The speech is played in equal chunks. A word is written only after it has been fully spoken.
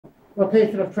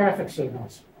location of traffic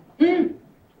signals.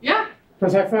 Yeah.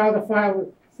 Because I filed a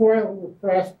FOIL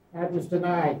request and it was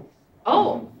denied.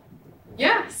 Oh,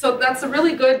 yeah. So that's a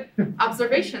really good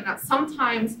observation that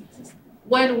sometimes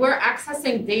when we're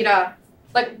accessing data,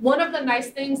 like one of the nice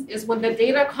things is when the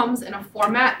data comes in a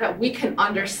format that we can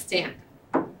understand.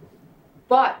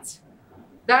 But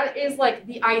that is like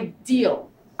the ideal.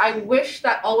 I wish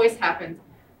that always happened.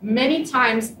 Many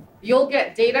times you'll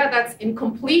get data that's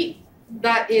incomplete,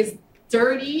 that is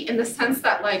dirty in the sense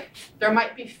that like there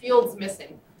might be fields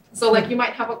missing. So like you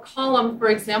might have a column, for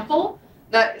example,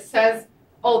 that says,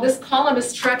 oh, this column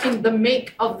is tracking the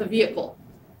make of the vehicle.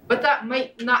 But that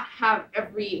might not have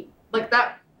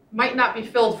that might not be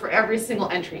filled for every single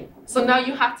entry. So now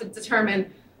you have to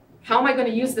determine, how am I going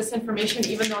to use this information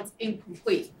even though it's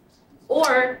incomplete?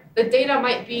 Or the data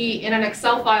might be in an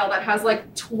Excel file that has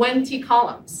like 20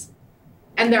 columns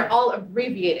and they're all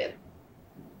abbreviated.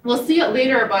 We'll see it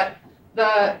later, but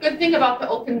the good thing about the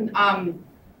open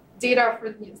data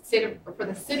for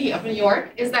the city of New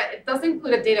York is that it does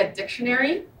include a data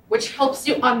dictionary, which helps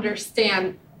you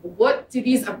understand, what do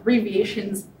these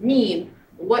abbreviations mean?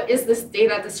 What is this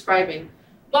data describing?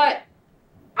 But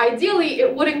ideally,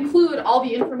 it would include all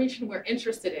the information we're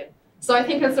interested in. So I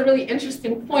think that's a really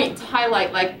interesting point to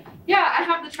highlight, like, yeah, I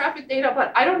have the traffic data,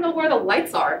 but I don't know where the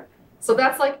lights are. So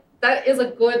that is a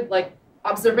good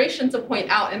observation to point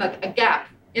out and a gap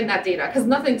in that data, because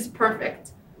nothing's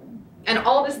perfect. And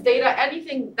all this data,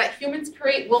 anything that humans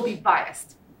create will be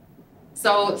biased.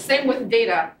 So same with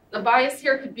data. The bias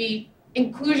here could be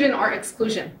inclusion or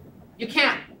exclusion. You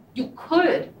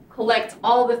could collect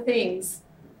all the things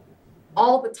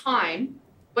all the time,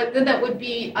 but then that would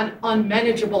be an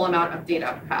unmanageable amount of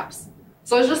data, perhaps.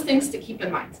 So it's just things to keep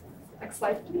in mind. Next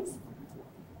slide, please.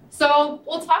 So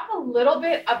we'll talk a little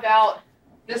bit about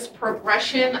this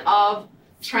progression of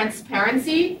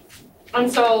transparency. And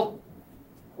so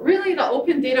really the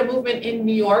open data movement in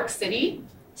New York City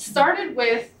started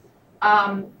with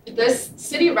this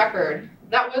city record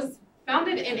that was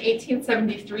founded in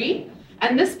 1873.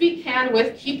 And this began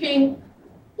with keeping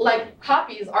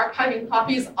archiving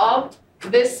copies of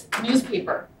this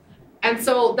newspaper. And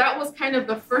so that was kind of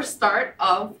the first start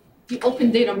of the open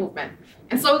data movement.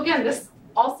 And so again, this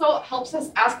also helps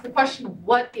us ask the question,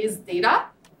 what is data?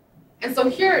 And so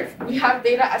here we have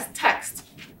data as text,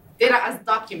 data as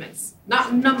documents,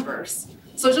 not numbers.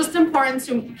 So it's just important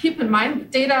to keep in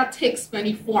mind, data takes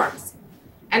many forms.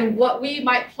 And what we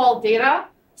might call data,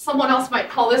 someone else might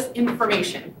call this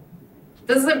information.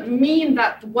 Doesn't mean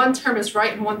that one term is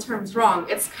right and one term is wrong.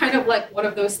 It's kind of like one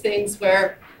of those things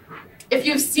where, if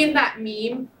you've seen that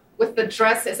meme with the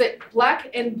dress, is it black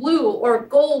and blue or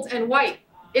gold and white?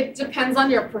 It depends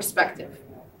on your perspective.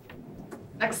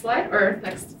 Next slide, or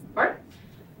next part.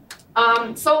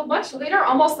 So much later,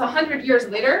 almost 100 years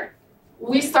later,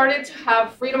 we started to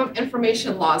have freedom of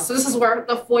information laws. So this is where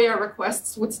the FOIA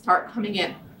requests would start coming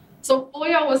in. So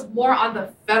FOIA was more on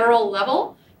the federal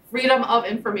level, Freedom of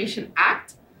Information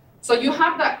Act. So you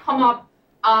have that come up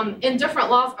in different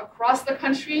laws across the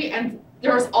country, and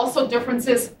there's also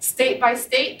differences state by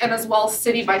state and as well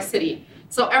city by city.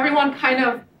 So everyone kind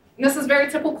of, and this is very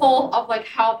typical of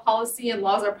how policy and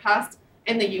laws are passed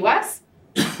in the US.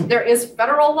 There is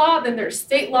federal law, then there's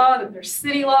state law, then there's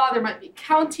city law, there might be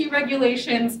county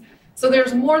regulations. So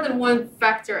there's more than one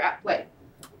factor at play.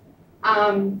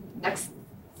 Next,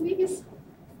 please.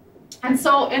 And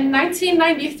so in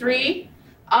 1993,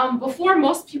 before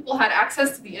most people had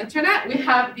access to the internet, we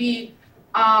have the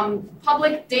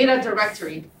public data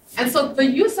directory. And so the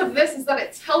use of this is that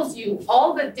it tells you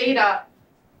all the data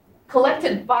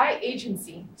collected by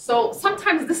agency. So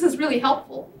sometimes this is really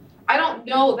helpful. I don't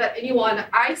know that anyone,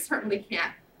 I certainly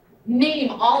can't, name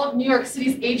all of New York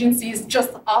City's agencies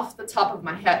just off the top of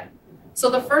my head. So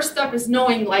the first step is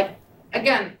knowing,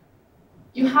 again,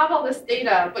 you have all this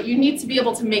data, but you need to be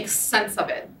able to make sense of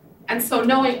it. And so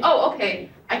knowing, oh, okay,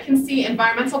 I can see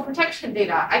environmental protection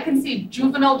data. I can see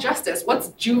juvenile justice. What's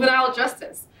juvenile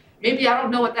justice? Maybe I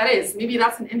don't know what that is. Maybe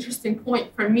that's an interesting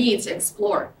point for me to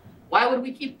explore. Why would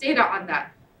we keep data on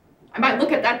that? I might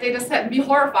look at that data set and be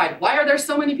horrified. Why are there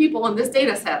so many people in this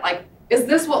data set? Is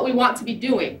this what we want to be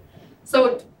doing?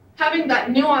 So having that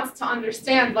nuance to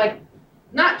understand,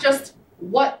 not just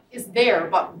what is there,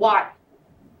 but why.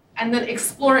 And then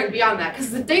exploring beyond that,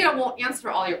 because the data won't answer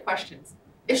all your questions.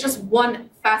 It's just one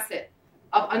facet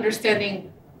of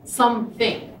understanding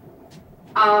something.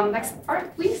 Next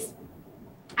part, please.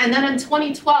 And then in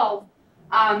 2012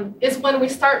 is when we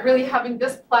start really having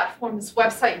this platform, this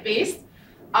website-based.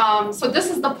 So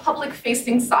this is the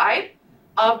public-facing side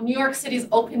of New York City's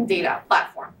open data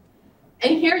platform.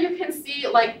 And here you can see,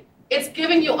 it's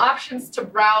giving you options to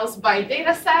browse by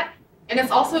data set, and it's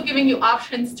also giving you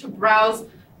options to browse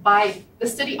by the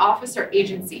city office or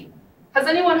agency. Has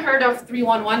anyone heard of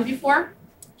 311 before?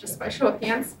 Just by show of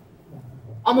hands.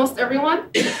 Almost everyone?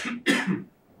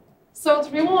 So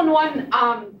 311,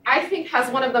 I think,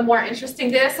 has one of the more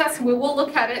interesting data sets, and we will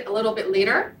look at it a little bit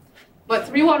later. But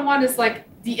 311 is like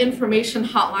the information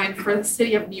hotline for the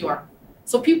city of New York.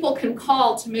 So people can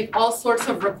call to make all sorts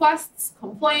of requests,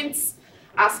 complaints,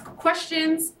 ask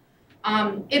questions.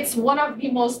 It's one of the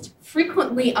most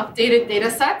frequently updated data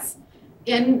sets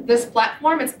in this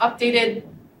platform. It's updated,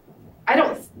 I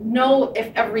don't know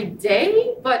if every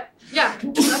day, but yeah,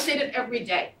 it's updated every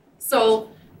day. So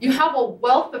you have a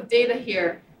wealth of data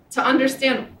here to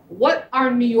understand what are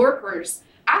New Yorkers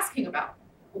asking about?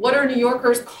 What are New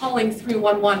Yorkers calling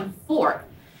 311 for?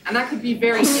 And that could be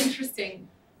very interesting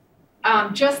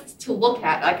just to look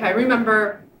at. Like, I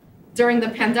remember during the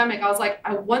pandemic, I was like,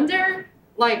 I wonder,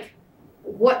 like,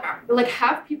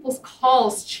 have people's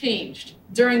calls changed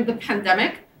during the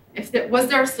pandemic? Was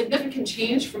there a significant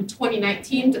change from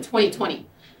 2019 to 2020?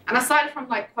 And aside from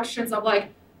like questions of like,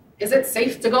 is it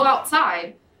safe to go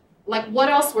outside? Like, what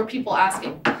else were people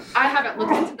asking? I haven't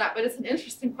looked into that, but it's an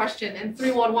interesting question, and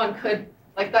 311 could,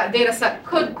 like, that data set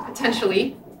could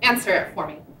potentially answer it for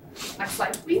me. Next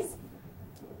slide, please.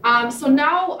 So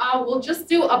now we'll just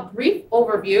do a brief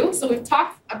overview. So we've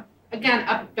talked, again,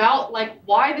 about like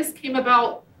why this came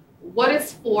about, what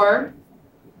it's for.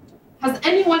 Has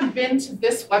anyone been to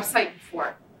this website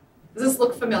before? Does this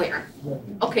look familiar?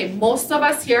 Okay, most of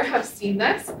us here have seen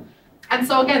this. And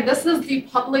so again, this is the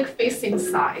public-facing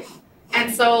side.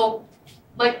 And so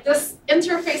like this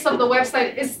interface of the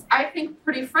website is, I think,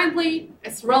 pretty friendly.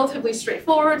 It's relatively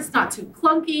straightforward. It's not too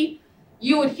clunky.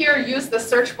 You would here use the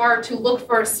search bar to look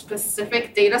for a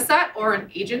specific data set or an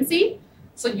agency.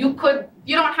 So you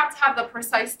don't have to have the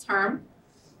precise term.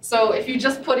 So if you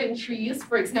just put in trees,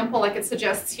 for example, like it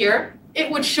suggests here, it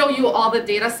would show you all the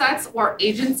data sets or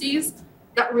agencies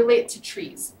that relate to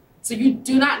trees. So you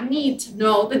do not need to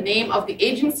know the name of the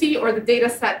agency or the data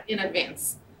set in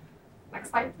advance. Next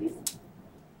slide, please.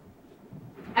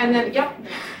 And then, yep.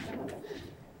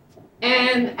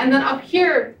 And then up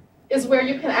here is where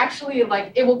you can actually,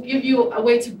 like, it will give you a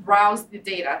way to browse the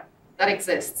data that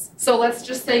exists. So let's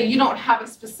just say you don't have a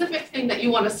specific thing that you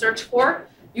want to search for.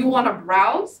 You want to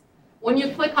browse. When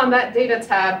you click on that data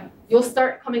tab, you'll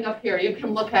start coming up here. You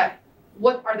can look at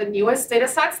what are the newest data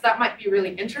sets. That might be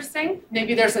really interesting.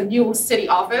 Maybe there's a new city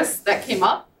office that came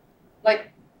up,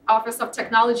 like Office of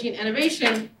Technology and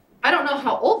Innovation. I don't know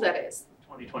how old that is.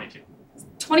 2022.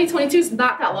 2022 is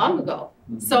not that long ago.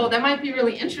 So that might be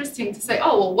really interesting to say,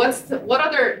 oh, well, what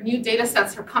other new data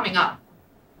sets are coming up?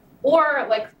 Or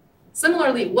like,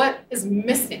 similarly, what is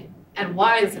missing and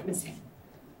why is it missing?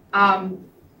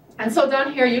 And so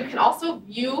down here, you can also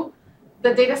view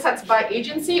the data sets by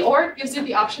agency, or it gives you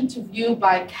the option to view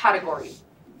by category.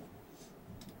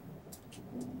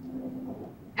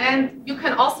 And you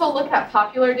can also look at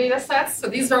popular data sets. So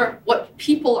these are what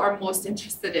people are most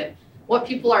interested in, what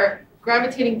people are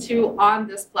gravitating to on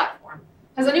this platform.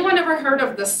 Has anyone ever heard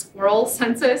of the squirrel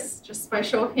census, just by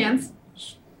show of hands?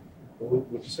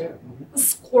 What'd you say? The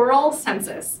squirrel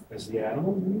census. As the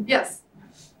animal? Yes.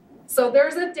 So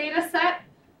there's a data set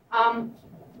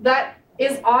that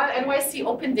is on NYC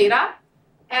Open Data,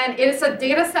 and it is a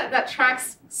data set that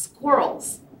tracks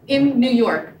squirrels in New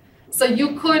York. So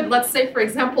you could, let's say, for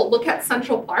example, look at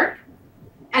Central Park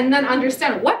and then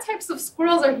understand what types of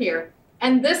squirrels are here.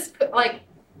 And this, like,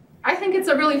 I think it's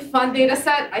a really fun data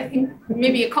set. I think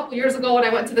maybe a couple years ago when I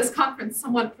went to this conference,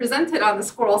 someone presented on the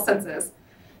squirrel census.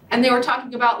 And they were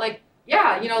talking about, like,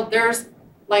 yeah, you know, there's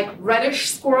like reddish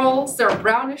squirrels, there are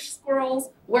brownish squirrels.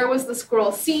 Where was the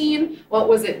squirrel seen? What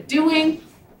was it doing?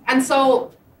 And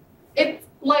so it's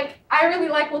like, I really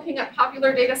like looking at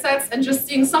popular data sets and just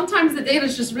seeing sometimes the data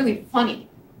is just really funny.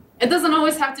 It doesn't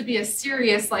always have to be a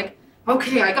serious, like,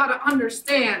 okay, I gotta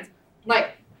understand,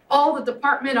 like, all the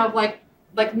department of like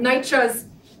NYCHA's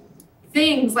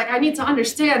things, like I need to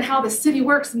understand how the city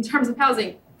works in terms of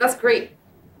housing. That's great.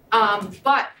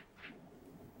 But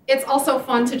it's also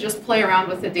fun to just play around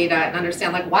with the data and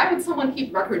understand, like, why would someone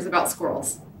keep records about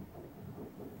squirrels?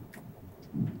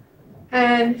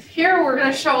 And here we're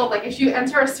going to show, like, if you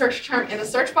enter a search term in a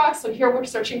search box, so here we're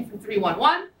searching for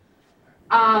 311,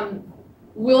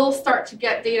 we'll start to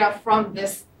get data from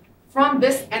this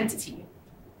entity.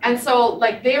 And so,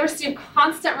 like, they receive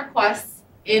constant requests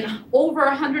in over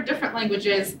 100 different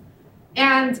languages,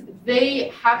 and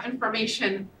they have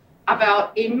information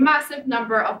about a massive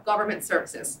number of government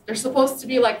services. They're supposed to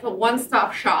be like the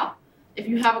one-stop shop if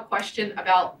you have a question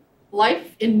about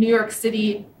life in New York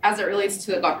City as it relates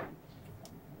to the government.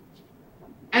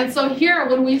 And so here,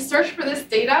 when we search for this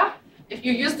data, if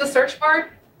you use the search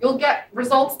bar, you'll get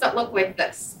results that look like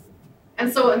this.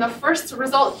 And so in the first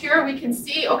result here, we can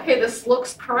see, okay, this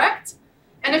looks correct.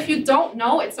 And if you don't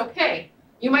know, it's okay.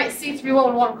 You might see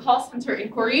 311 call center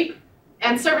inquiry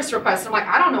and service request. I'm like,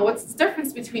 I don't know, what's the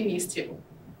difference between these two?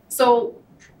 So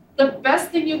the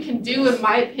best thing you can do, in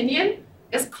my opinion,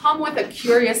 is come with a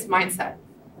curious mindset.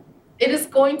 It is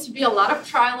going to be a lot of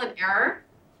trial and error.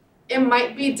 It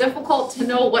might be difficult to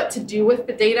know what to do with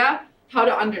the data, how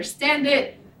to understand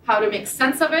it, how to make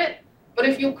sense of it. But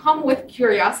if you come with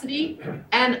curiosity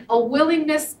and a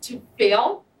willingness to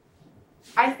fail,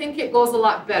 I think it goes a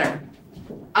lot better.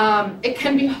 It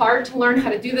can be hard to learn how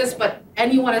to do this, but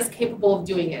anyone is capable of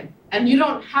doing it. And you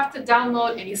don't have to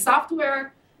download any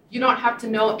software. You don't have to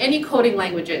know any coding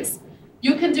languages.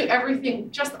 You can do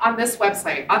everything just on this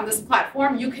website, on this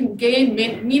platform. You can gain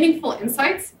meaningful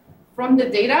insights from the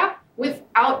data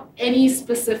without any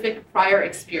specific prior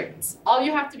experience. All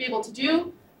you have to be able to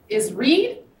do is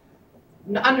read,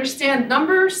 understand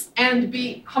numbers, and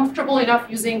be comfortable enough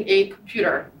using a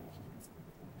computer.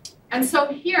 And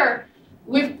so here,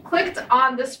 we've clicked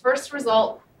on this first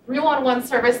result, 311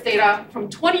 service data from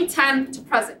 2010 to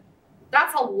present.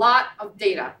 That's a lot of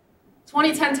data,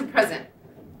 2010 to present.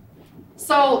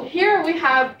 So here we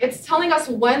have, it's telling us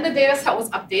when the data set was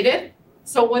updated.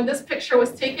 So when this picture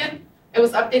was taken, it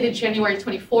was updated January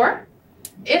 24.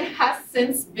 It has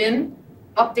since been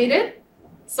updated.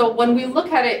 So when we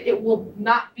look at it, it will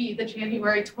not be the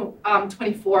January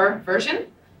 24 version.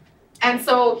 And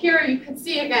so here you can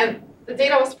see again, the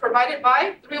data was provided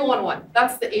by 311.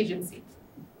 That's the agency.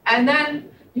 And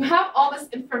then you have all this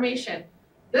information.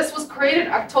 This was created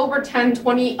October 10,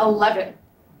 2011,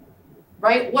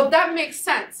 right? Well, that makes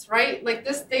sense, right? Like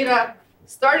this data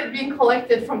started being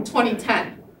collected from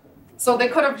 2010. So they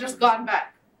could have just gone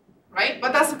back, right?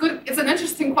 But that's it's an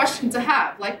interesting question to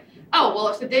have. Like, oh, well,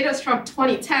 if the data is from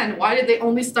 2010, why did they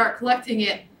only start collecting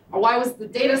it? Or why was the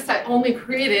data set only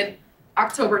created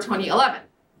October 2011?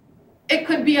 It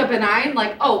could be a benign,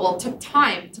 like, oh, well, it took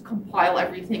time to compile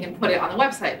everything and put it on the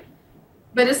website.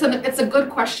 But it's a good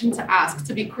question to ask,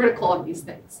 to be critical of these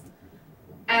things.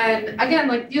 And again,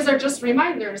 like these are just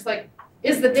reminders, like,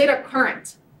 is the data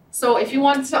current? So if you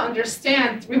want to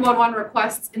understand 311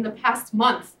 requests in the past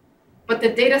month, but the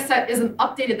data set isn't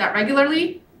updated that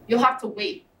regularly, you'll have to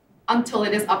wait until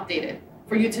it is updated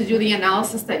for you to do the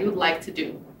analysis that you would like to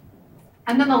do.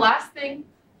 And then the last thing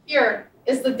here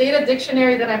is the data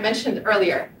dictionary that I mentioned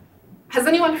earlier. Has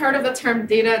anyone heard of the term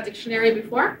data dictionary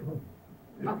before?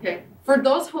 Okay. For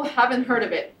those who haven't heard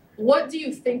of it, what do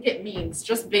you think it means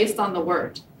just based on the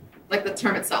word, like the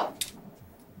term itself?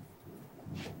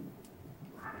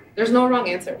 There's no wrong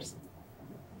answers.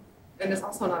 And it's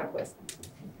also not a quiz.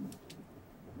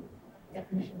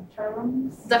 Definition of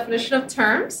terms. Definition of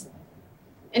terms.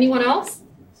 Anyone else?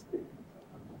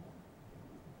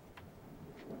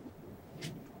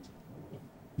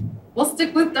 We'll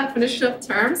stick with definition of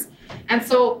terms. And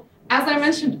so, as I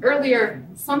mentioned earlier,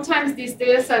 sometimes these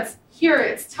data sets here,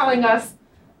 it's telling us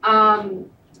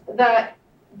that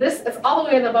it's all the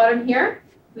way at the bottom here.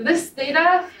 This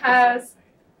data has,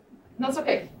 no, it's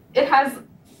okay. It has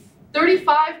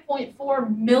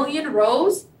 35.4 million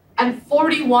rows and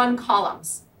 41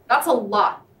 columns. That's a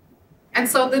lot. And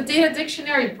so the data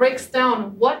dictionary breaks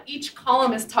down what each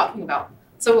column is talking about.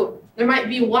 So there might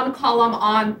be one column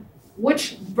on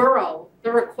which borough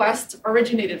the request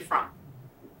originated from.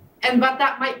 But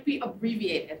that might be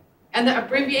abbreviated. And the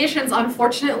abbreviations,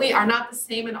 unfortunately, are not the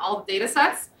same in all data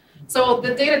sets. So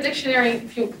the data dictionary,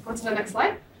 if you go to the next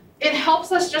slide, it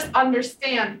helps us just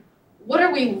understand what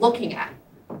are we looking at.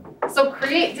 So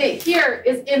create date here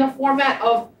is in a format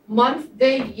of month,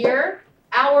 day, year,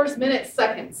 hours, minutes,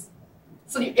 seconds.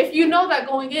 So if you know that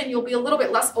going in, you'll be a little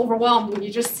bit less overwhelmed when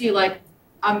you just see like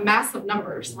a mass of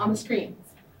numbers on the screen.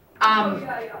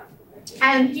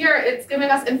 And here it's giving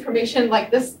us information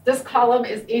like this column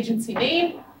is agency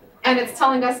name, and it's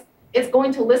telling us it's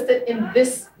going to list it in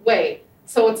this way.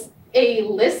 So it's a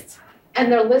list,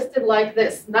 and they're listed like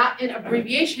this, not in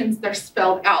abbreviations, they're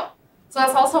spelled out. So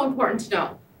that's also important to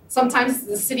know. Sometimes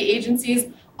the city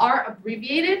agencies are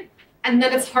abbreviated, and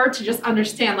then it's hard to just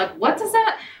understand, like, what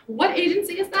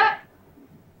agency is that?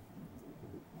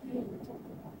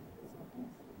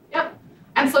 Yep.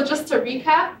 And so just to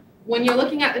recap, when you're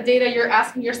looking at the data, you're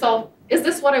asking yourself, is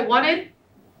this what I wanted?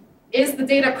 Is the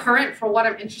data current for what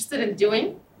I'm interested in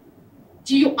doing?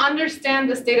 Do you understand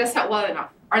this data set well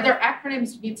enough? Are there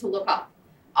acronyms you need to look up?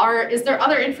 Is there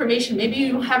other information? Maybe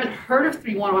you haven't heard of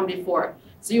 311 before,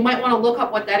 so you might want to look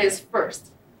up what that is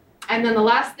first. And then the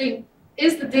last thing,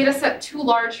 is the data set too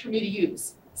large for me to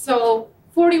use? So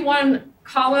 41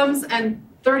 columns and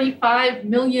 35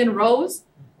 million rows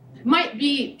might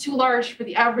be too large for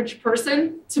the average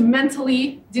person to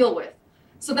mentally deal with.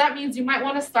 So that means you might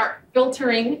want to start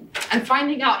filtering and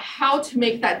finding out how to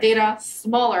make that data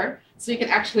smaller so you can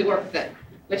actually work with it,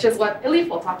 which is what Elif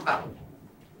will talk about.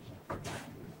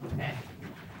 Okay.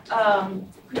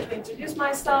 Quickly introduce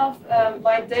myself.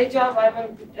 My day job,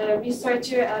 I'm a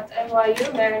researcher at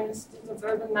NYU, Maryland Institute of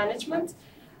Urban Management.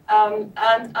 And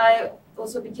I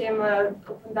also became an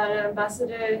Open Data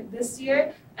Ambassador this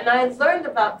year. And I learned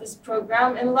about this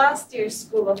program in last year's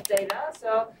School of Data.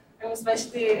 So I'm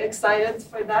especially excited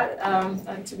for that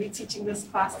and to be teaching this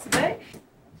class today.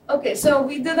 Okay, so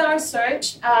we did our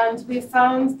search and we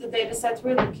found the data set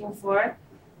we're looking for.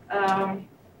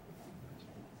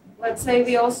 Let's say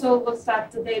we also looked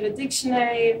at the data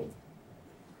dictionary.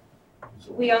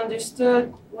 We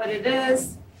understood what it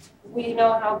is. We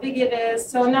know how big it is.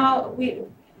 So now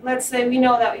let's say we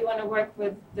know that we want to work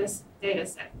with this data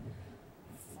set.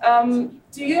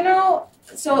 Do you know,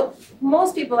 so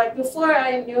most people, like before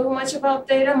I knew much about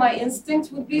data, my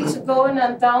instinct would be to go in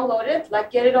and download it,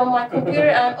 like get it on my computer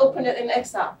and open it in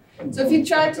Excel. So if you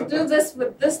try to do this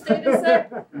with this data set,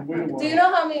 do you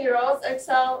know how many rows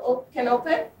Excel can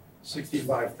open?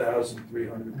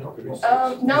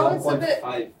 65,336. Now it's a bit,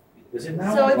 Is it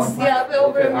now? so it's, yeah, a bit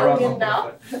over a million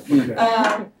now. Okay.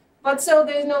 But so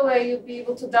there's no way you'd be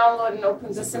able to download and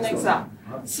open this in Excel.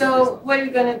 So what are you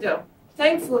going to do?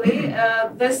 Thankfully,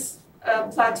 this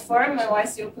platform,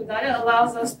 NYC Open Data,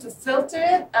 allows us to filter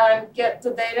it and get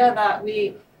the data that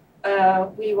we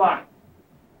want.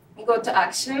 You go to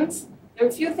actions. There are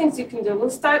a few things you can do.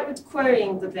 We'll start with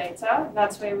querying the data.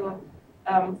 That's where we'll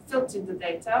filter the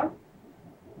data.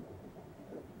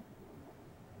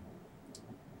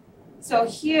 So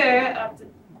here at the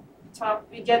top,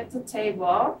 we get the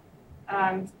table,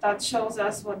 and that shows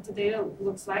us what the data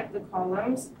looks like, the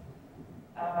columns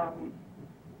are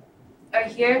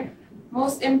here.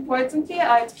 Most importantly,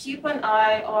 I'd keep an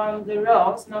eye on the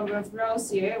rows, number of rows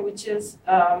here, which is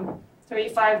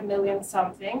 35 million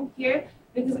something here,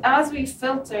 because as we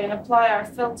filter and apply our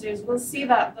filters, we'll see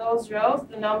that those rows,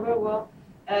 the number will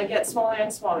get smaller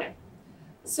and smaller.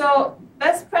 So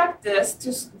best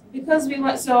practice, because we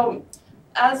want, so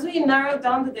as we narrow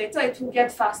down the data, it will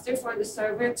get faster for the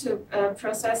server to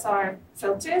process our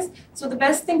filters. So the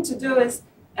best thing to do is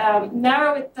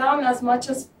narrow it down as much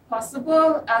as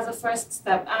possible as a first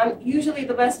step. And usually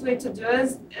the best way to do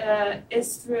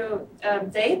is through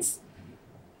dates.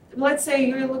 Let's say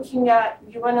you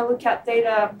want to look at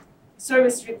data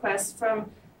service requests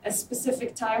from a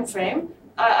specific time frame.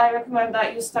 I recommend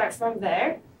that you start from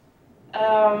there.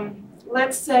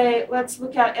 Let's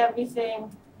look at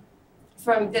everything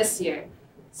from this year.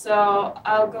 So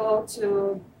I'll go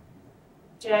to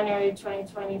January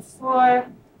 2024,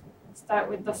 start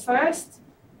with the first,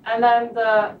 and then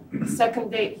the second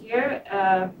date here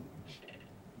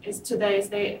is today's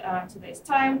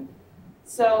time.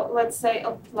 So let's say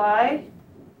apply,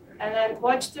 and then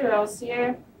watch the rows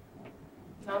here,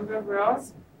 number of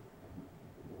rows.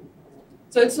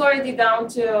 So it's already down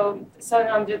to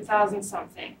 700,000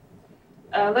 something.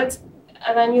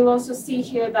 And then you'll also see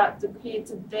here that the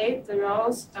created date, the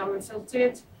rows that were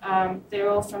filtered, they're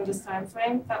all from this time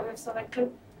frame that we've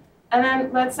selected. And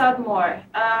then let's add more.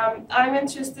 I'm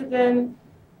interested in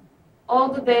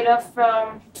all the data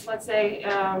from, let's say,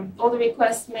 all the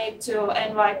requests made to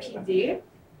NYPD.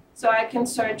 So I can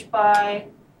search by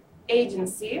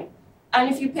agency. And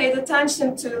if you paid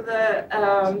attention to the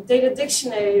data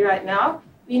dictionary right now,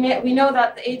 we know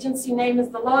that the agency name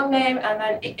is the long name, and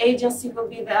then agency will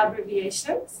be the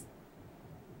abbreviations.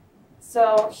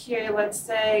 So here, let's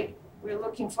say we're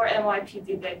looking for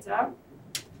NYPD data.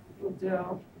 We'll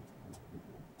do,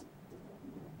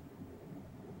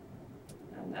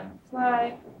 and then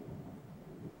apply.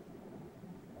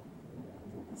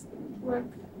 This didn't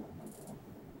work.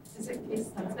 Is it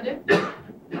case sensitive?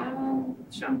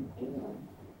 Sure.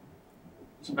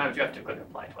 Sometimes you have to click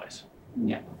apply twice.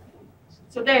 Yeah.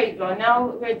 So there you go. Now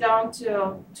we're down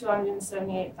to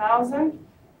 278,000.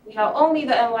 We have only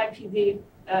the NYPD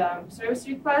service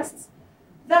requests.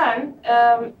 Then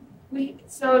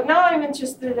so now I'm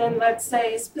interested in, let's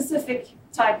say, a specific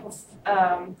type of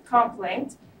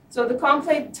complaint. So the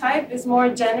complaint type is more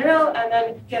general, and then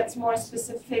it gets more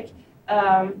specific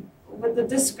with the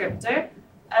descriptor.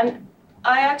 And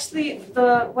I actually,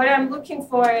 what I'm looking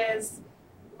for is,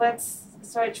 let's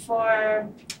search for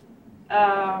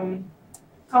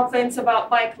complaints about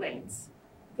bike lanes,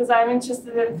 because I'm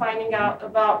interested in finding out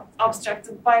about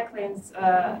obstructed bike lanes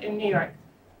in New York.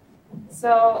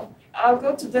 So I'll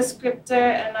go to descriptor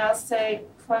and I'll say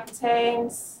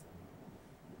contains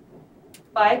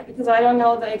bike because I don't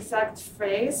know the exact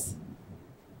phrase.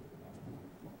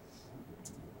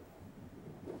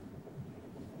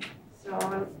 So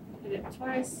I'll hit it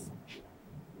twice.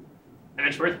 And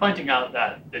it's worth pointing out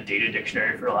that the data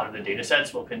dictionary for a lot of the data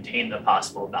sets will contain the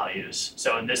possible values.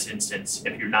 So in this instance,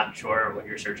 if you're not sure what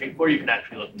you're searching for, you can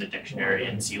actually look in the dictionary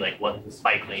and see like what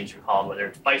bike lanes are called, whether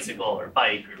it's bicycle or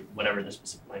bike or whatever the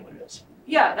specific language is.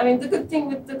 Yeah, I mean, the good thing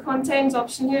with the contains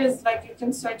option here is like you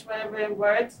can search whatever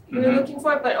word you're looking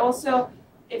for, but also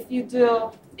if you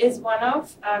do is one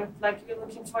of, like you're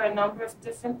looking for a number of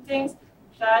different things,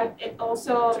 then it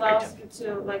also allows you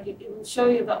to, like, it will show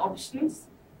you the options.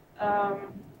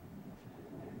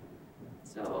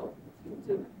 So you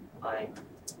do like,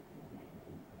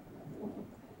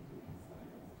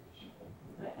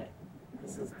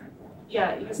 this is,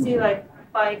 yeah, you see like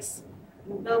bikes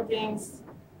and buildings,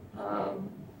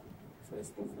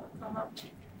 first things that come up,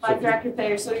 bike rack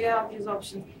repair, so you have these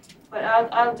options. But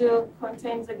I'll do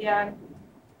contains again.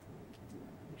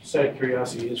 Just out of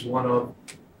curiosity, is one of,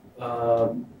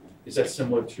 is that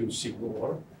similar to SQL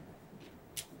order?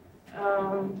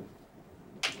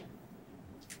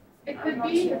 It could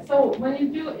be, so when you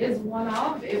do is one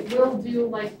of, it will do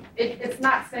like, it's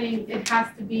not saying it has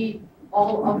to be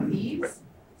all of these.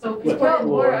 So if you put in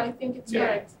Or I think it's Yeah.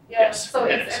 right. Yeah. Yes. So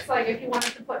it it's is. like if you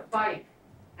wanted to put bike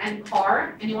and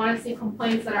car, and you want to see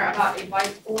complaints that are about a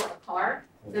bike or a car,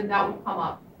 then that would come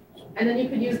up. And then you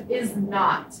could use is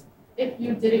not, if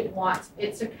you didn't want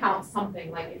it to count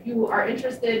something, like if you are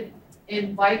interested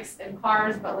in bikes and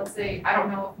cars, but let's say, I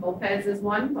don't know if mopeds is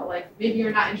one, but like maybe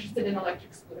you're not interested in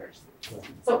electric scooters.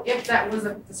 So if that was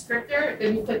a descriptor,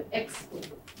 then you could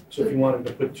exclude. So if you wanted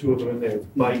to put two of them in there,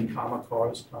 bike, comma,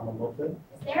 cars, comma, moped?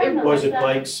 Is Or is it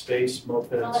bike, space,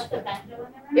 mopeds?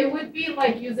 It would be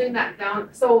like using that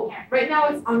down, so right now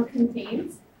it's on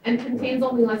contains, and contains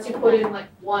only lets you put in like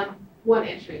one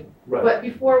entry. Right, But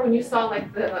before, when you saw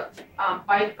like the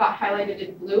bike got highlighted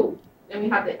in blue, and we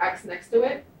had the X next to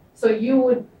it, so you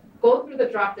would go through the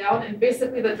drop down, and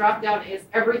basically the drop down is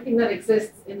everything that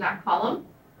exists in that column,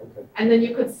 okay. and then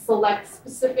you could select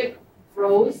specific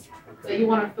rows that you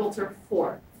want to filter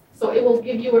for. So it will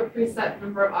give you a preset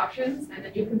number of options, and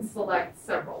then you can select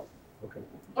several.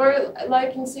 Or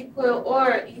like in SQL,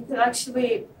 or you could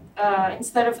actually,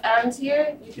 instead of and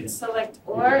here, you could select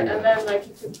or, and then like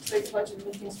you could click a bunch of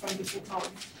different things from different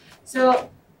columns. So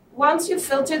once you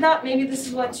filter that, maybe this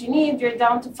is what you need, you're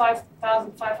down to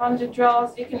 5,500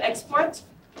 rows, you can export,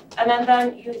 and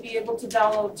then you'll be able to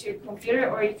download to your computer,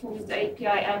 or you can use the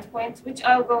API endpoint, which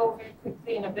I'll go over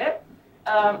quickly in a bit.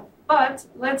 But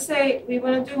let's say we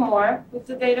want to do more with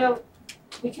the data,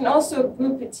 we can also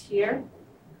group it here.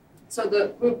 So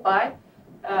the group by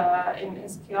in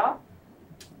SQL.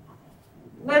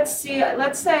 Let's say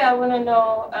I want to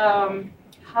know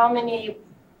how many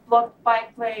blocked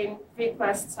bike lane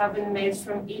requests have been made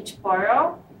from each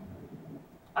borough.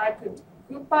 I could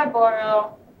group by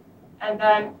borough, and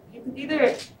then you could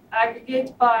either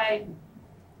aggregate by,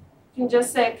 you can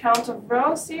just say count of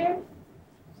rows here.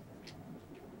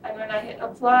 And when I hit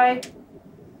apply,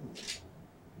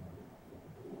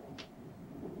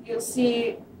 you'll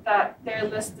see that they're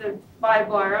listed by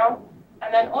borough.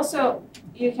 And then also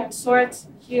you can sort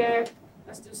here.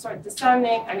 Let's do sort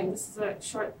descending. I mean, this is a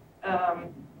short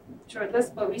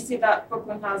list, but we see that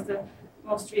Brooklyn has the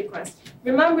most requests.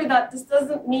 Remember that this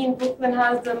doesn't mean Brooklyn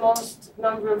has the most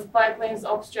number of bike lanes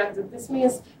obstructed. This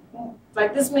means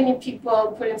like this many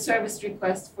people put in service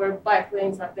requests for bike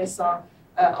lanes that they saw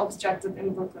obstructed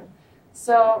in Brooklyn.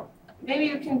 So maybe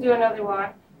you can do another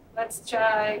one. Let's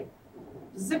try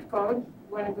zip code.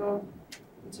 We're going to go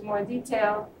into more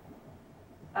detail.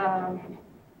 And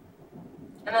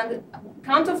then the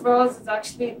count of rows is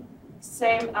actually the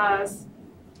same as,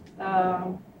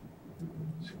 I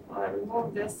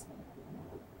remove this,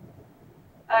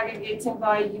 aggregating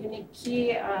by unique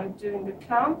key and doing the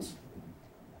count.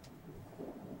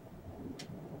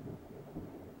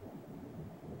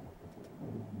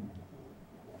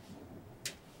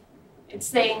 It's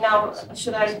saying now,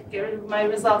 should I get rid of my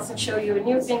results and show you a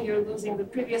new thing? You're losing the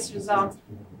previous result.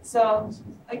 So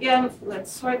again,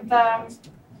 let's sort them.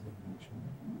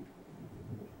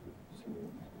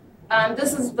 And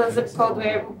this is the zip code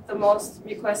where the most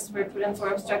requests were put in for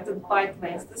obstructed bike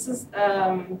lanes. This is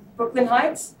Brooklyn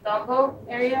Heights, Dumbo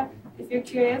area, if you're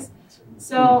curious.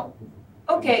 So,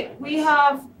 okay, we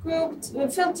have grouped,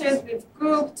 we've filtered, we've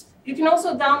grouped. You can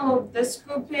also download this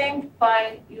grouping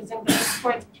by using the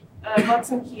export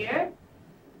button here.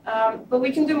 But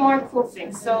we can do more cool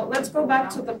things. So let's go back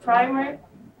to the primer.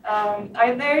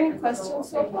 Are there any questions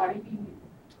so far?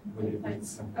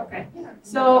 Okay,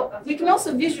 so we can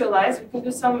also visualize. We can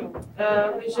do some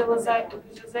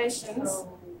visualizations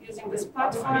using this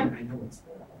platform.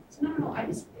 No, I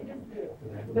just,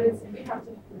 but it's, we have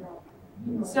to figure out.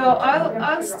 So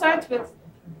I'll start with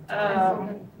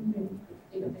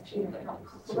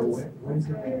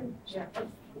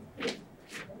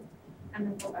And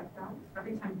then go back down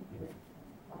every time you do it.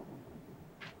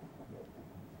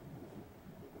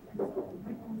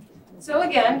 So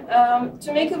again,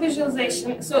 to make a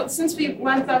visualization, so since we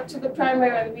went up to the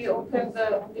primary and we opened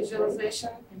the visualization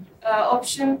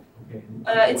option,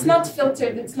 it's not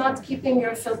filtered, it's not keeping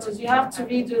your filters. You have to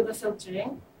redo the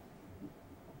filtering.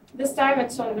 This time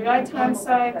it's on the right-hand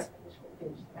side.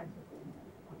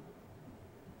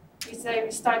 We say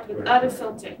we start with add a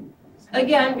filter.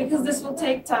 Again, because this will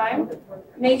take time,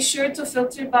 make sure to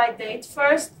filter by date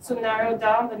first to narrow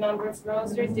down the number of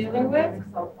rows you're dealing with.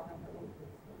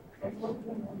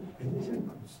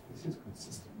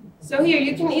 So here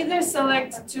you can either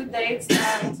select 2 dates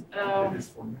and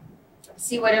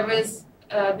see whatever is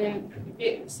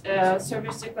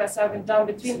service requests have been done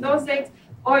between those dates,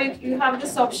 or you have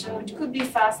this option which could be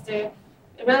faster.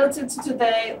 Relative to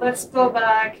today, let's go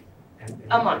back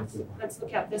a month. Let's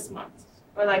look at this month.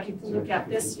 Or like you can look at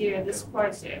this year, this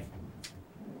quarter,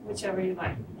 whichever you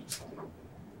like.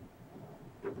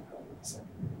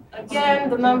 Again,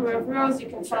 the number of rows you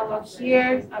can follow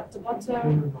here at the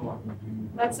bottom.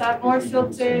 Let's add more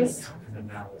filters.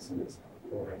 Let's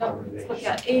look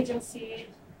at agency.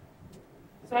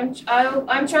 So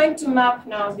I'm trying to map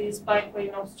now these bike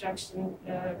lane obstruction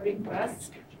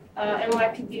requests.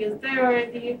 NYPD is there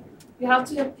already. You have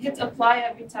to hit apply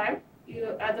every time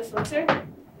you add a filter.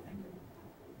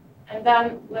 And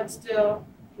then let's do,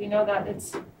 we know that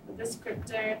it's the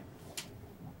descriptor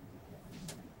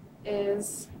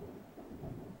is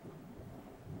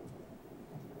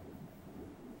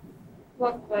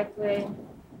walk bike lane.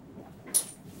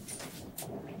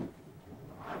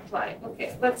 Apply.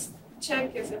 Okay, let's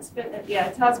check if it's been, yeah,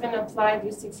 it has been applied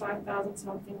using 5,000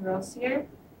 something rows here.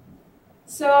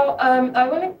 So I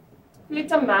want to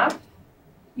create a map.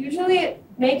 Usually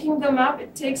making the map,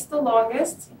 it takes the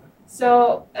longest.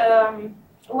 So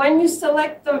when you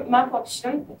select the map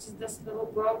option, which is this little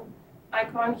globe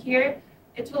icon here,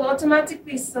 it will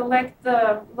automatically select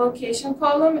the location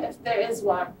column if there is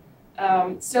one.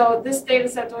 So this data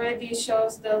set already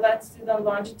shows the latitude and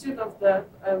longitude of the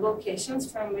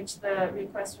locations from which the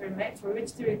requests were made,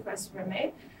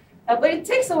 but it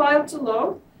takes a while to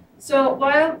load. So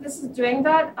while this is doing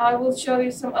that, I will show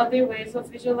you some other ways of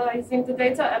visualizing the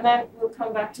data, and then we'll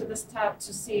come back to this tab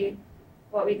to see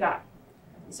what we got.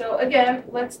 So again,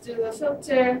 let's do the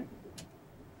filter.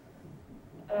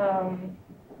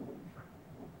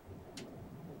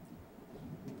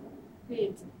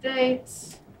 Read the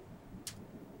date.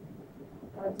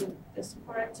 I'll do this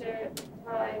quarter,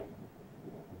 apply,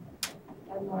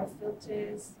 add more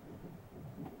filters,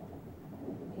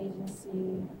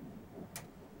 agency,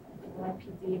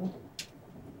 NYPD,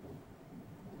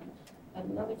 add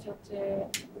another filter,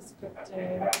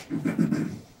 descriptor,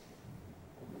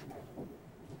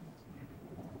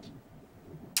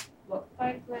 walk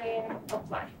bike lane,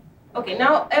 apply. Okay,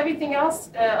 now everything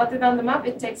else other than the map,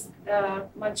 it takes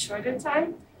much shorter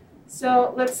time.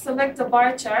 So let's select a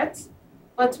bar chart.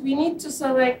 But we need to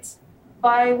select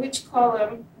by which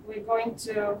column we're going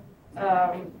to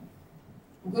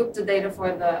group the data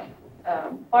for the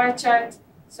bar chart.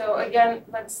 So again,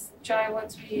 let's try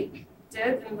what we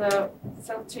did in the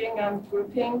filtering and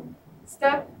grouping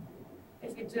step.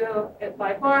 If you do it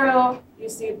by borough, you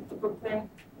see the Brooklyn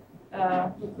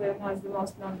has the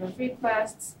most number of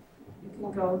requests. You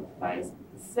can go by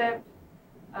zip.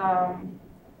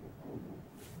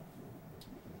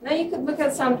 Then you could look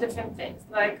at some different things,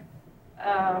 like,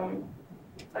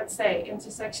 let's say,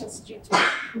 intersection street.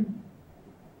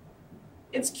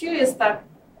 It's curious that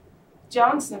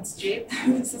Johnson Street,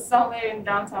 this is somewhere in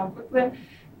downtown Brooklyn,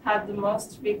 had the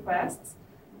most requests.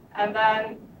 And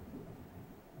then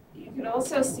you can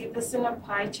also see this in a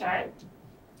pie chart.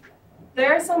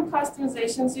 There are some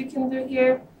customizations you can do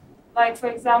here, like, for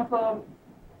example,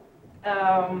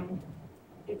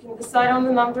 you can decide on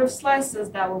the number of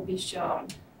slices that will be shown.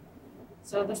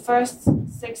 So the first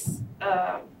 6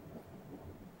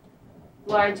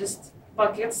 largest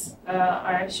buckets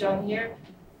are shown here,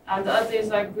 and the others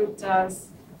are grouped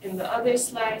as in the other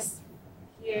slice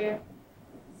here.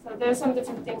 So there are some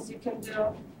different things you can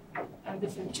do and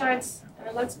different charts. And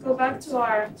then let's go back to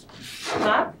our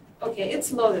map. Okay,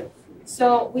 it's loaded.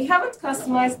 So we haven't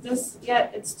customized this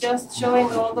yet. It's just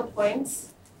showing all the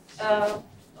points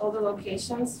all the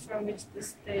locations from which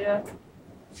this data,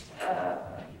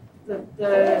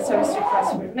 the service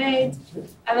requests were made.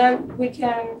 And then we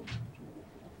can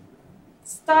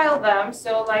style them.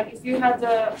 So like if you had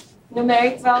the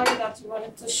numeric value that you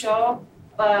wanted to show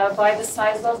by the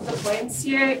size of the points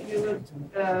here, you would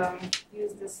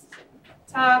use this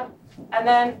tab. And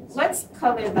then let's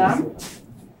color them.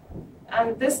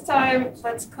 And this time,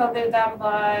 let's color them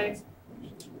by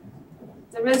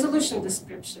the resolution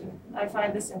description. I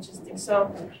find this interesting.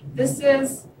 So this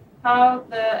is how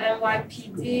the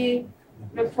NYPD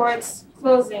reports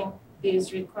closing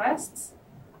these requests.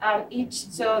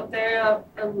 So they're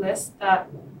a list that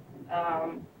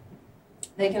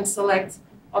they can select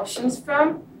options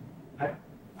from. I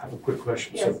have a quick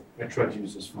question. Yes. So I tried to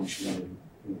use this functionality,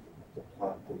 to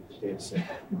plot the data set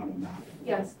on a map.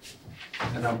 Yes.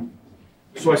 And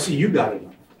so I see you got it.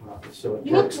 So it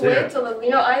You need works to there. wait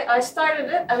till, I started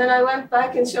it and then I went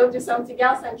back and showed you something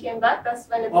else and came back. That's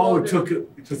when it Oh, loaded. it took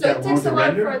So that it long takes to a while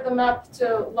render? for the map to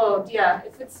load, yeah.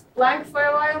 If it's blank for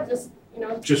a while, just,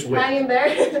 Just wait. hang in there.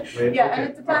 Wait, Yeah, okay. and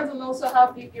it depends on also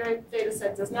how big your data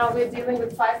set is. Now we're dealing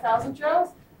with 5,000 rows,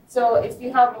 so if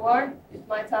you have more, it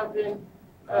might have been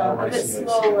Oh, a I bit see, I see,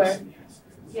 slower. I see.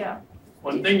 Yeah.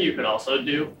 One thing you could also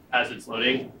do as it's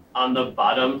loading, on the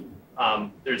bottom,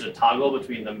 there's a toggle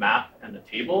between the map and the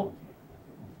table.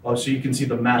 Oh, so you can see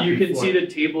the map You can before. see the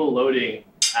table loading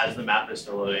as the map is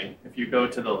still loading. If you go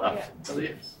to the left,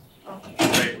 Elif,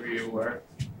 right where you were.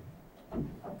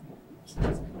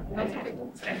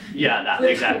 Yeah, that,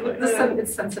 exactly.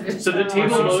 It's sensitive. So the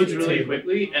table so loads the really table.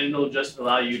 quickly and it'll just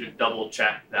allow you to double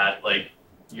check that like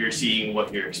you're seeing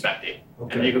what you're expecting. And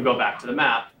then you Okay. can go back to the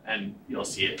map and you'll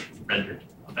see it rendered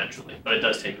eventually, but it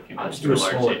does take a few I'll minutes do a for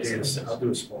large smaller data data sets. set. I'll do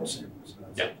a small sample. So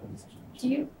that's- Do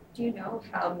you know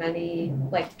how many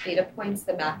data points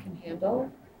the map can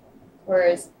handle? Or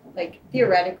is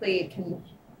theoretically it can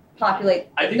populate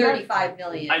I think 35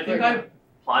 million? I think I've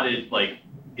plotted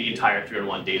the entire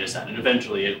 3-in-1 data set and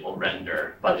eventually it will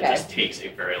render, but it Okay. just takes a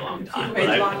very long time. Wait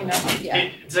But long enough. Yeah.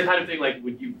 it's the kind of thing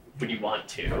would you want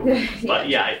to? But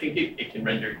yeah, I think it can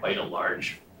render quite a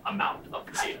large amount of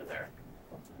the data there.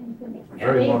 A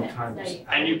very long time. is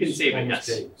And you can hours, save it, almost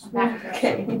yes. days.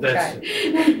 Okay, That's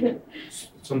try.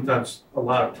 Sometimes a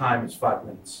lot of time is 5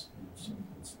 minutes. So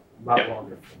it's a lot Yep.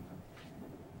 longer than that.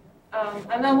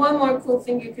 And then one more cool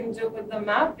thing you can do with the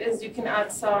map is you can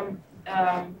add some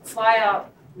flyout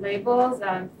labels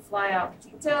and flyout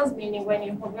details, meaning when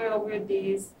you hover over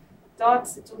these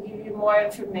dots, it will give you more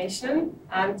information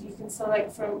and you can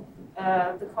select from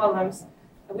the columns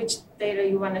which data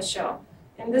you want to show.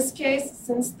 In this case,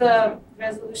 since the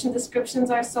resolution descriptions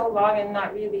are so long and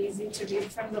not really easy to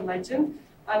read from the legend,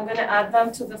 I'm going to add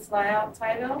them to the flyout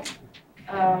title.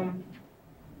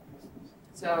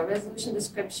 So resolution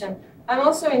description. I'm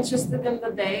also interested in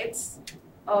the dates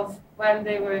of when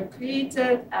they were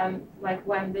created and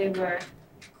when they were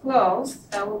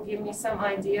closed. That will give me some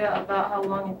idea about how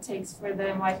long it takes for the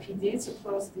NYPD to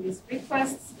close these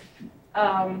requests.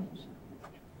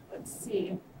 Let's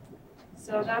see.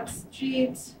 So that's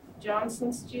street,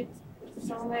 Johnson Street,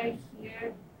 somewhere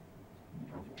here.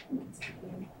 Let's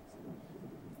see.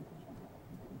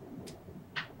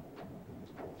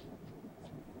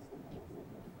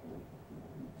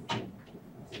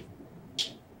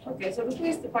 Okay, so the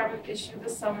police department issued a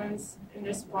summons in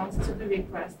response to the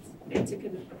request. They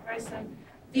ticketed the person.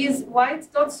 These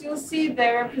white dots you'll see,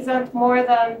 they represent more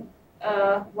than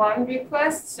one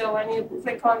request. So when you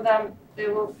click on them, they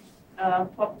will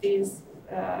pop these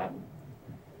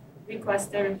requests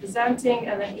they're representing,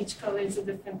 and then each color is a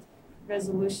different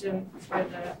resolution for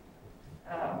the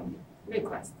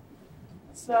request.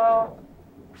 So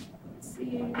let's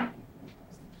see.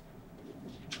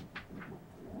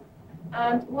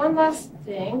 And one last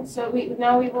thing, so we've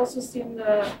also seen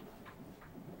the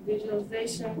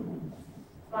visualization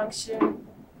function.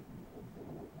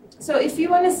 So if you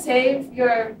want to save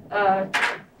your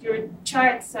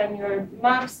charts and your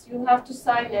maps, you have to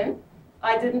sign in.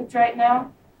 I didn't right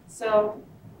now, so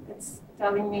it's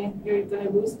telling me you're going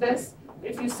to lose this.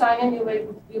 If you sign in,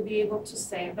 you'll be able to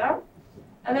save them.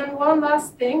 And then one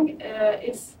last thing,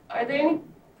 are there any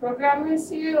programmers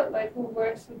here who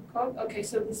works with code? Okay,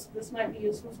 so this might be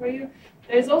useful for you.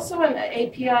 There's also an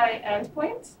API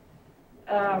endpoint.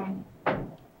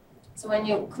 So when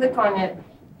you click on it,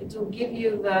 it will give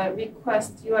you the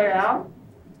request URL.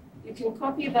 You can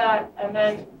copy that, and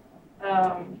then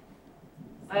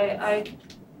I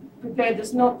prepared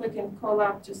this notebook in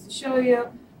Colab just to show you.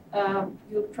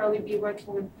 You'll probably be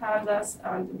working with pandas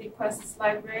and the requests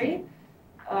library.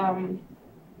 Let's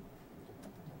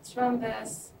run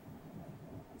this.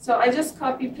 So I just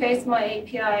copy paste my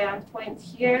API endpoint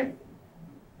here,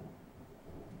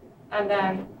 and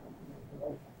then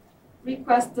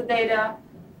request the data.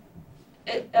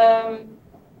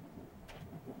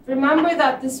 Remember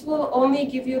that this will only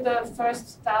give you the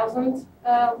first 1,000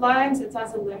 lines. It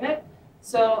has a limit.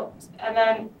 So, and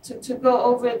then to go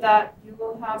over that, you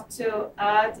will have to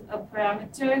add a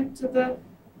parameter to the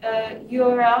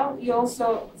URL. You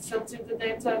also filter the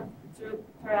data through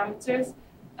parameters.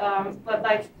 But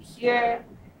like here,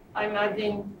 I'm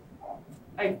adding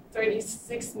like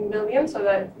 36 million so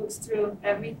that it looks through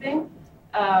everything.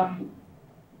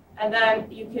 And then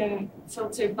you can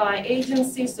filter by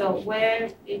agency, so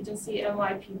where, agency,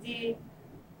 NYPD.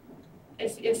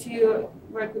 If you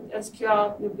work with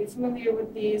SQL, you'll be familiar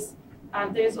with these.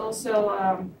 And there's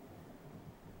also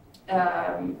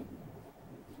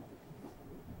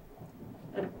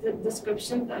the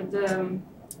description,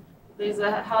 there's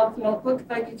a help notebook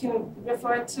that you can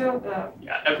refer to.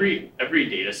 Yeah, every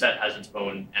data set has its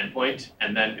own endpoint,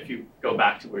 and then if you go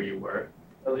back to where you were,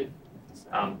 Elif,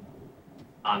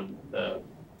 on the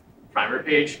primer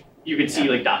page, you can see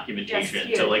like documentation.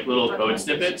 Yes, so like little code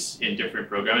snippets in different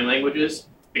programming languages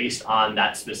based on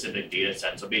that specific data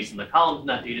set. So based on the columns in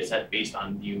that data set, based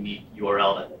on the unique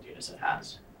URL that the data set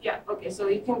has. Yeah, okay, so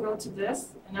you can go to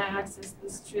this, and I access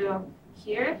this through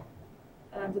here,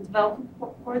 the developer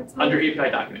portal. Under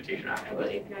API documentation, Under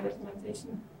actually. API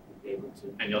documentation, you'll be able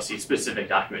to. And you'll see specific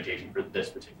documentation for this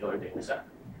particular data set.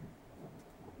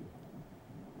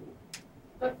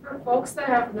 But for folks that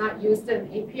have not used an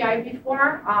API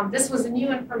before, this was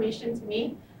new information to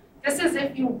me. This is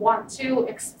if you want to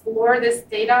explore this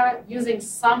data using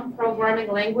some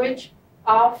programming language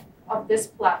of this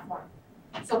platform.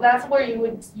 So that's where you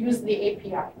would use the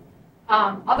API.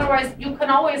 Otherwise, you can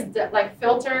always like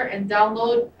filter and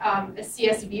download a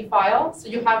CSV file, so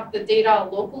you have the data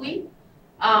locally.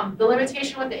 The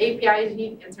limitation with the API is you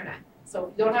need internet. So if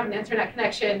you don't have an internet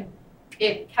connection,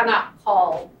 it cannot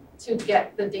call to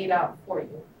get the data for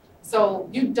you. So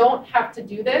you don't have to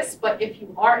do this, but if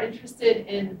you are interested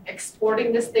in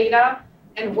exporting this data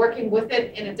and working with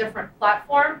it in a different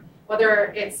platform, whether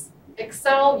it's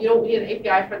Excel, you don't need an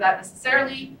API for that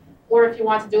necessarily, or if you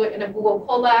want to do it in a Google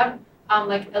Colab,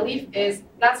 like Elif is,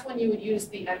 that's when you would use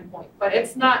the endpoint, but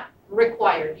it's not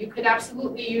required. You could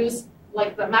absolutely use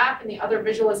like the map and the other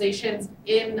visualizations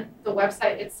in the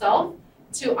website itself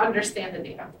to understand the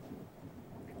data.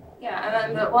 Yeah,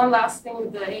 and then the one last thing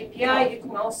with the API, you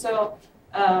can also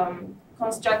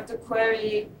construct a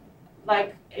query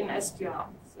like in SQL.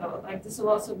 So like this will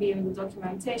also be in the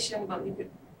documentation, but you could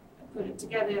put it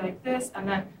together like this and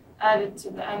then add it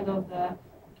to the end of the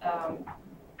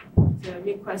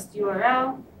request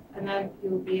URL, and then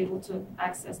you'll be able to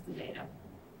access the data.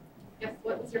 Yes,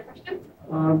 what was your question?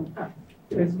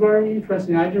 It's very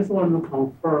interesting. I just want to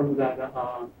confirm that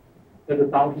that the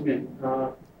document,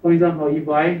 for example, if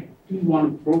I do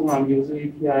want to program using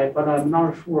API, but I'm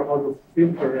not sure how to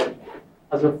filter it,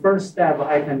 as a first step,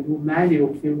 I can do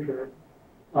manual filter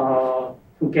to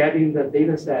getting the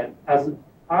data set. As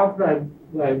after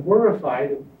I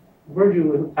verified,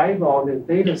 virtually eyeball the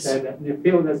data set and you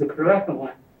feel that's the correct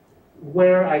one,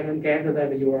 where I can get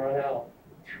that URL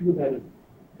to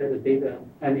that data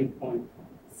ending point.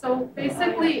 So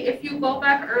basically, if you go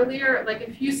back earlier, like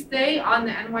if you stay on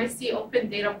the NYC Open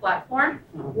Data Platform,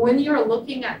 when you're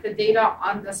looking at the data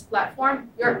on this platform,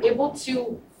 you're able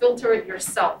to filter it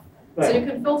yourself. Right. So you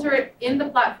can filter it in the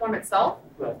platform itself.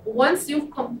 Right. Once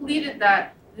you've completed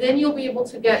that, then you'll be able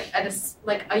to get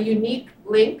a unique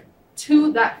link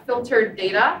to that filtered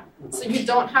data, so you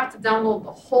don't have to download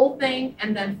the whole thing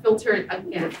and then filter it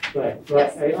again. Right, right.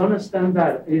 Yes. I understand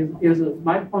that.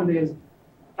 My point is,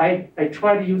 I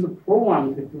try to use a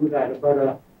program to do that,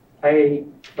 but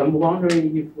I'm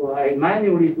wondering if I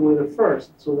manually do it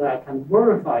first so that I can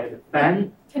verify it.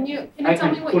 Then Can you I tell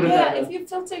can me what put you it Yeah, at if you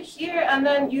filter here and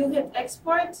then you hit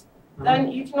export,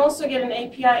 then you can also get an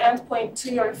API endpoint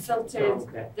to your filtered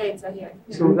data here.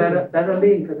 So that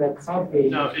link, that copy.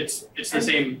 No, it's the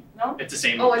same. No? It's the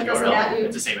same Oh, it doesn't URL. let you.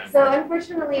 It's the same endpoint. So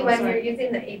unfortunately, Oh, when sorry. you're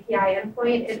using the API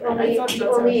endpoint, it I only, thought the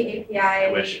that's only API,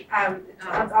 I wish.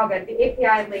 it's all good. The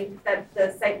API link that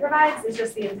the site provides is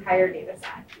just the entire data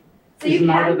set. So you It's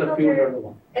not can the filter, filtered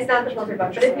one. it's not the filtered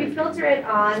one, but if you filter it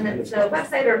on the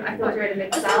website or if you filter it in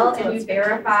Excel and you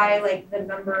verify like the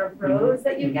number of rows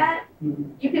that you get,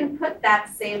 you can put that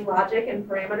same logic and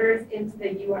parameters into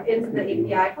the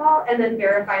API call and then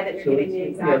verify that you're So getting the yeah,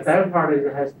 exact. that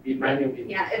part has to be manually.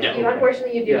 Yeah, Yeah. you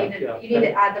unfortunately you do Yeah, need to yeah. you need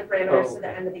to add the parameters Oh, to the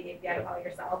end of the API call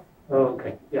yourself.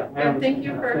 Okay, yeah. I And thank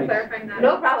you understand. for Thanks. clarifying that.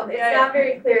 No problem. It's not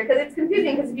very clear because it's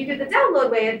confusing because if you do the download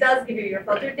way, it does give you your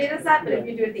filtered data set, but if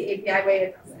you do it the API way,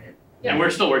 it doesn't. Yeah. And we're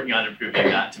still working on improving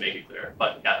that to make it clearer,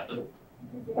 but yeah.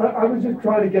 I was just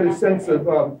trying to get a sense of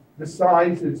the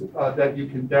sizes that you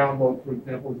can download, for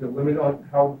example. Is there a limit on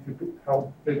how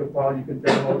big a file you can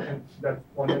download? And that's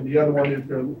one. And the other one is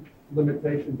there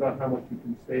limitations on how much you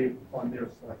can save on their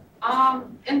site?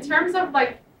 In terms of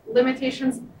like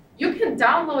limitations, you can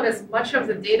download as much of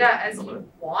the data as you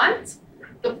want.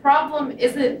 The problem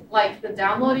isn't like the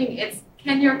downloading, it's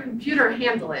can your computer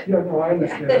handle it? Yeah, no, I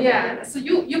understand. Yeah, so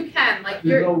you can, like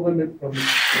There's you're, no limit from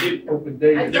open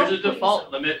data. There's a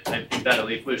default limit, I think that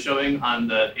Elif was showing on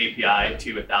the API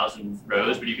to 1,000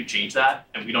 rows, but you could change that.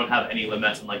 And we don't have any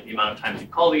limits on like the amount of times you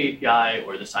call the API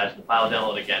or the size of the file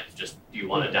download. Again, just do you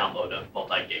want to download a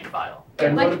multi-gig file?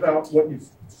 And like- what about what you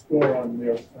store on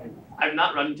their site? I've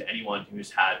not run into anyone who's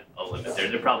had a limit there.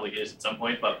 There probably is at some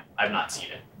point, but I've not seen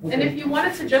it. and if you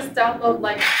wanted to just download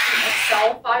like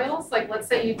Excel files, like let's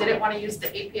say you didn't want to use the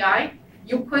API,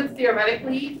 you could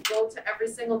theoretically go to every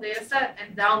single data set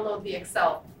and download the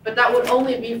Excel, but that would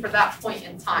only be for that point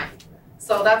in time.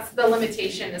 So that's the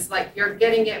limitation, is like you're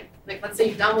getting it, like let's say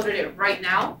you downloaded it right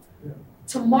now,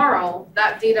 tomorrow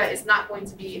that data is not going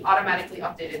to be automatically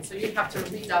updated, so you have to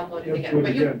re-download it again.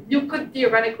 But you could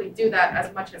theoretically do that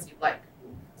as much as you'd like.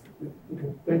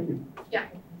 Okay, thank you.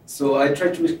 So I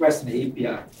tried to request an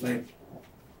API, like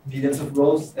millions of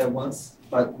rows at once,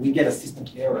 but we get a system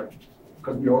error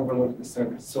because we overloaded the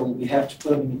server. So we have to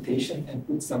put a limitation and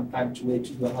put some time to wait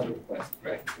to do another request,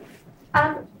 right?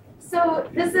 So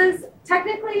this is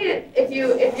technically, if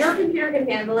your computer can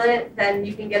handle it, then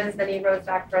you can get as many rows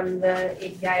back from the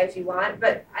API as you want.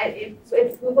 But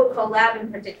it's Google Colab in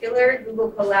particular.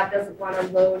 Google Colab doesn't want to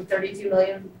load 32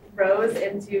 million rows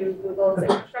into Google's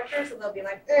infrastructure, so they'll be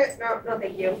like, no,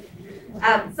 thank you.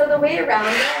 So the way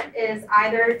around it is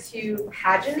either to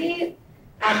paginate,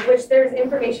 which there's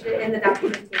information in the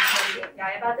documentation of the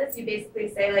API about this. You basically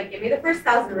say, like, give me the first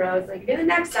 1,000 rows, like, give me the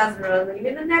next 1,000 rows, and give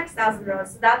me the next 1,000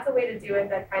 rows. So that's a way to do it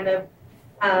that kind of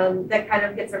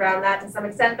gets around that to some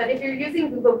extent. But if you're using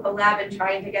Google Colab and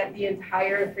trying to get the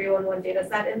entire 311 data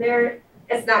set in there,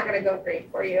 it's not going to go great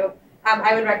for you.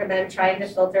 I would recommend trying to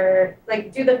filter,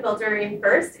 like, do the filtering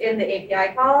first in the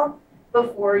API call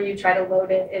before you try to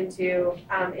load it into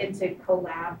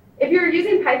Colab. If you're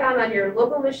using Python on your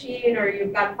local machine or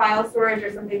you've got file storage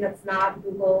or something that's not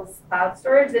Google's cloud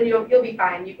storage, then you'll be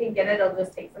fine. You can get it, it'll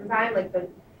just take some time. Like the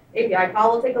API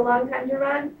call will take a long time to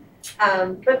run.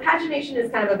 But pagination is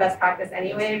kind of a best practice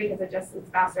anyway because it's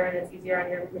faster and it's easier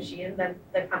on your machine than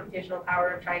the computational power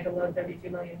of trying to load 32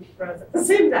 million rows at the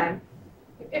same time.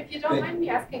 If you don't mind me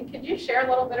asking, could you share a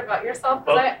little bit about yourself?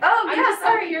 I'm just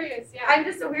sorry. so curious. Yeah. I'm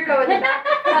just a weirdo in the back.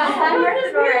 I'm Martha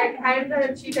Norick. I'm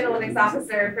the Chief Analytics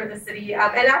Officer for the city.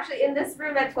 And actually in this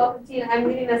room at 12:15, I'm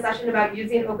leading a session about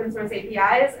using open source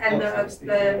APIs. And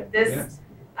this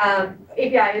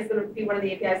API is going to be one of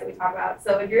the APIs that we talk about.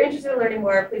 So if you're interested in learning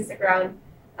more, please stick around.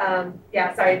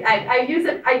 I use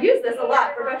this a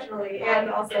lot professionally and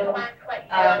also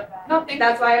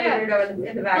that's why I'm a weirdo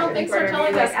in the back. No, thanks for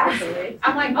telling us. Actually.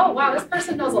 I'm like, oh wow, this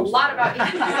person knows a lot about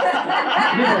APIs.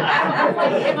 I'm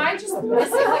like, am I just missing?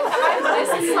 Like, am I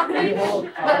missing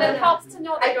something? But it helps to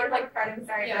know that I don't have a card. I'm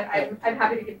sorry, but I'm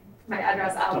happy to give my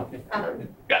address out.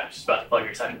 Yeah, just about to plug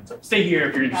your session. So stay here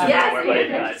if you're interested Yes, in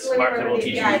learning more about if APIs. you're Martha will interested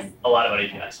teach in you APIs. a lot about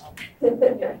APIs.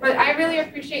 But I really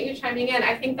appreciate you chiming in.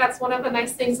 I think that's one of the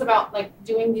nice things about like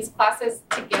doing these classes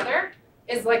together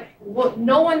is like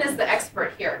no one is the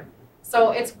expert here.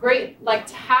 So it's great like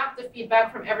to have the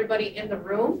feedback from everybody in the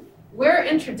room. We're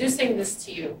introducing this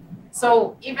to you.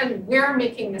 So even we're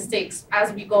making mistakes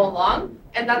as we go along,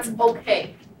 and that's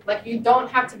okay. Like you don't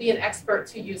have to be an expert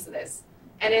to use this.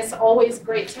 And it's always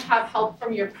great to have help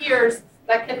from your peers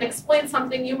that can explain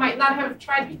something you might not have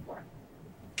tried before.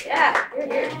 Yeah, you're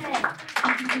here.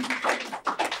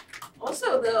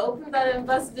 Also, the Open Data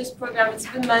Ambassadors program, it's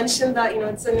been mentioned that,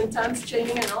 it's an intense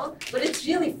training and all, but it's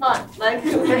really fun. Like, I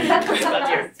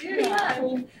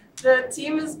mean, the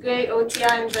team is great, OTI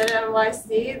and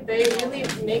BetaNYC. They really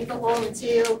make the whole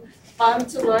material fun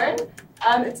to learn.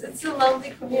 And it's a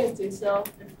lovely community, so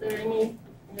if there are any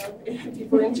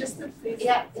people interested, please.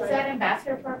 Yeah, is that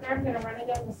ambassador program gonna run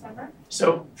again this summer?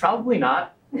 So probably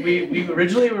not. We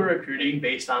originally were recruiting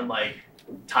based on like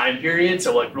time period,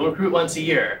 so like we'll recruit once a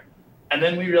year. And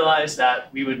then we realized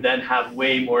that we would then have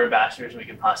way more ambassadors than we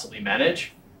could possibly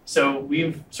manage. So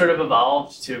we've sort of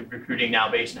evolved to recruiting now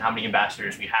based on how many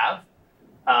ambassadors we have.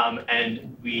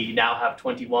 And we now have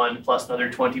 21 plus another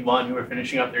 21 who are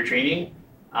finishing up their training.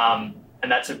 And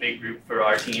that's a big group for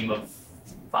our team of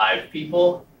 4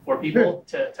 people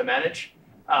to manage.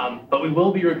 But we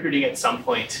will be recruiting at some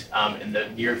point in the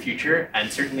near future.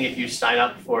 And certainly if you sign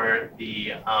up for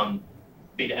the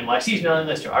BetaNYC's mailing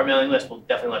list or our mailing list, we'll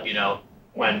definitely let you know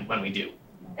when we do.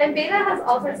 And Beta has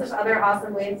all sorts of other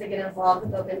awesome ways to get involved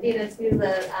with open data too.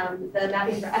 The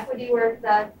mapping for equity work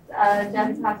that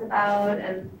Jen talked about,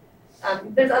 and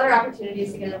there's other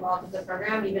opportunities to get involved with the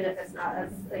program, even if it's not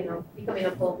as becoming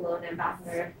a full-blown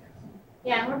ambassador.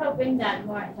 Yeah, and we're hoping that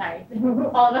sorry,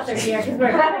 all of us are here because we're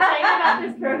excited about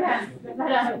this program. But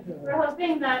we're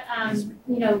hoping that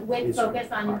with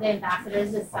focus on the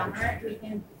ambassadors this summer, we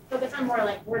can focus on more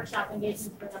like workshop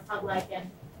engagements for the public, and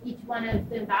each one of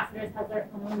the ambassadors has their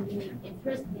own unique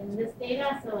interest in this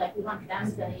data. So like we want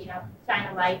them to shine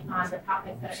a light on the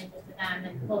topics that are interested to them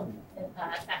and hold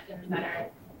sessions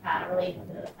that are related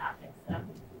to those topics. So.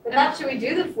 With that, should we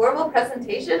do the formal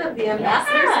presentation of the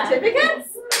ambassador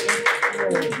certificates?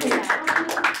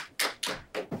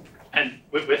 And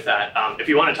with that, if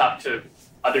you want to talk to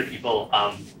other people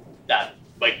that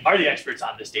are the experts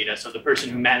on this data, so the person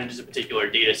who manages a particular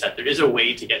data set, there is a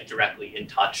way to get directly in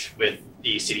touch with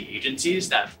the city agencies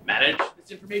that manage this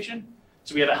information.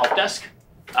 So we have a help desk.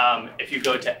 If you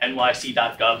go to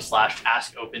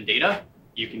nyc.gov/askopendata,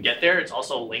 you can get there. It's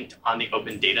also linked on the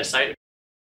open data site.